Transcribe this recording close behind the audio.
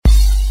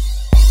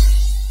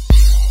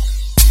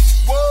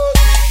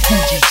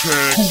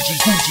tags, Coogie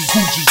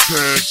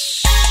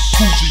tags,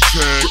 Coogie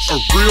tags, a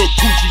real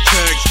Coogie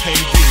tags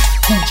hanging.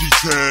 Coogie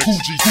tags,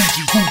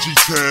 Coogie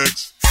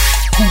tags,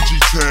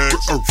 Coogie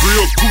tags, a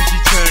real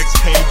Coogie tags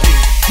hanging.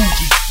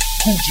 Coogie,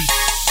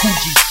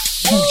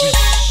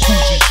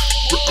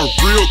 a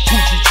real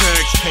Coogie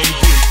tags hanging.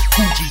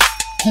 Coogie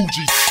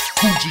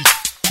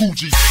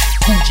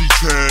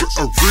tags,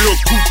 a real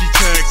Coogie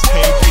tags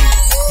hanging.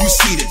 You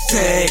see the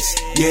tags,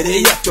 yeah,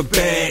 they up the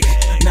bag.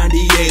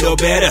 98 or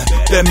better,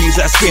 that means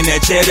I spin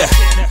that cheddar.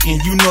 And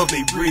you know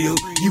they real,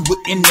 you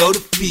wouldn't know the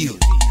feel.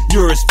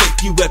 Yours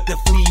fake, you at the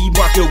flea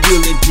market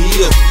wheeling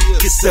deal.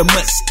 It's a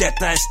must that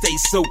I stay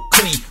so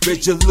clean.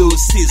 Read your little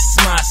sis,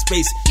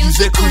 MySpace, use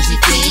a Coogie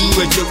thing.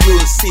 Read your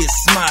little sis,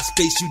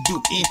 MySpace, you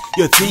doing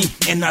your thing.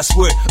 And I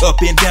swear,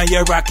 up and down,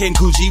 you're rocking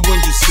Coogie when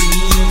you see.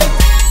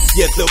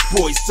 Yeah, the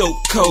boy's so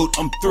cold,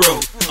 I'm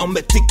thrilled. I'm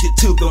addicted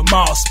to the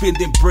mall,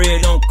 spending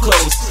bread on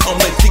clothes.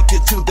 I'm addicted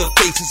to the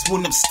faces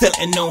when I'm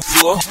stunting on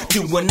floor.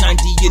 Doing 90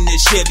 in the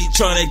Chevy,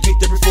 trying to get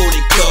there before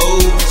they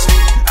close.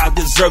 I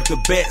deserve the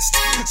best,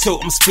 so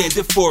I'm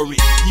spending for it.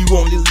 You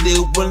only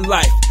live one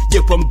life,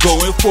 yep, I'm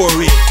going for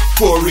it.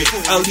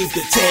 I'll leave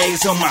the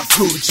tags on my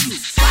Coogie.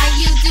 Why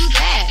you do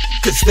that?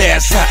 Cause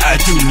that's how I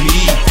do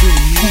me.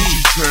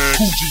 Coogie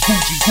tags,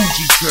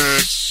 Coogie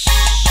tags,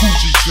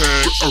 Coogie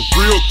tags, a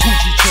real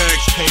Coogie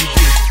tags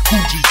hanging.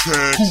 Coogie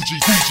tags,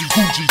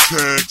 Coogie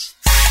tags,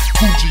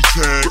 Coogie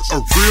tags, a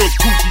real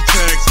Coogie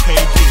tags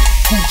hanging.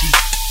 Coogie,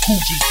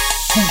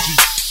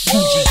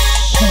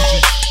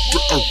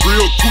 a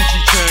real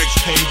Coogie tags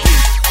hanging.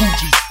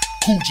 Coogie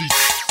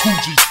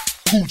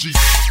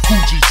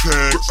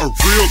tags, a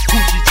real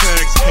Coogie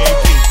tags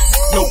hanging.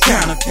 No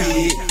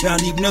counterfeit,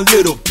 not even a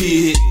little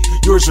bit.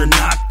 Yours are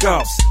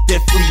knockoffs,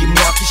 that flea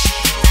market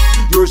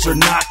shit. Yours are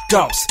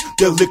knockoffs,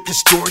 the liquor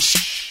store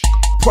shit.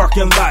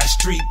 Parking lot,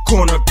 street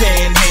corner,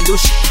 panhandle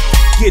shit.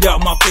 Get out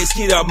my face,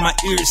 get out my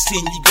ears,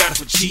 seeing you got it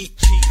for cheap.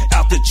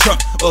 Out the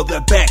trunk or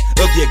the back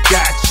of your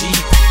got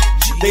Jeep.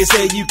 They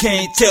say you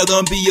can't tell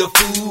them, be a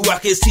fool. I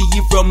can see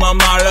you from a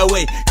mile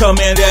away. Come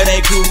in, that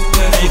ain't cool.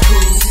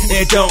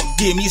 And don't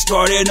get me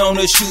started on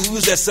the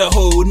shoes. That's a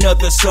whole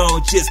nother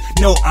song. Just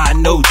know I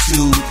know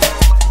too.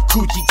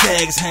 Coogie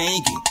tags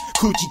hanging,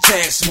 Coogie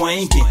tags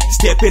swinging,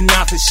 stepping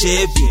out the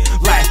Chevy,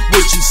 like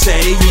what you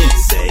saying.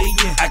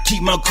 I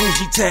keep my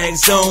Coogie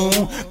tags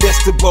on,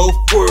 best of both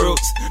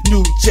worlds,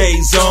 new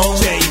J's on.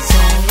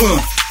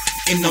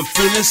 And I'm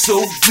feeling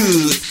so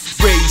good.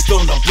 Raised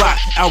on the block,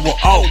 I will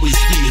always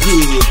be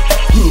hood.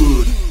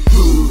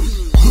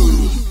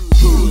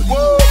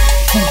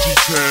 Coogie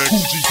tags,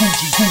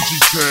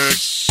 Coogie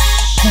tags,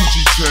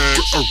 Coogie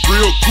tags, a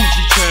real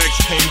Coogie tags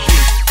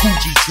hanging.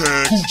 Coogie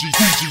tags,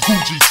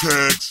 Coogie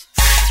tags,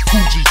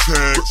 Coogie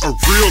tags, a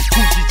real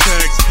Coogie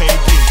tags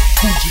hanging.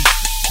 Coogie,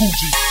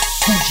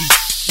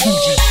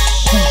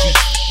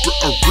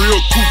 a real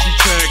Coogie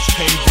tags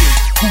hanging.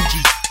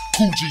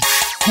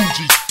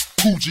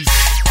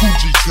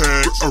 Coogie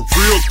tags, a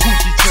real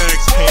Coogie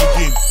tags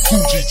hanging.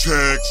 Coogie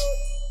tags.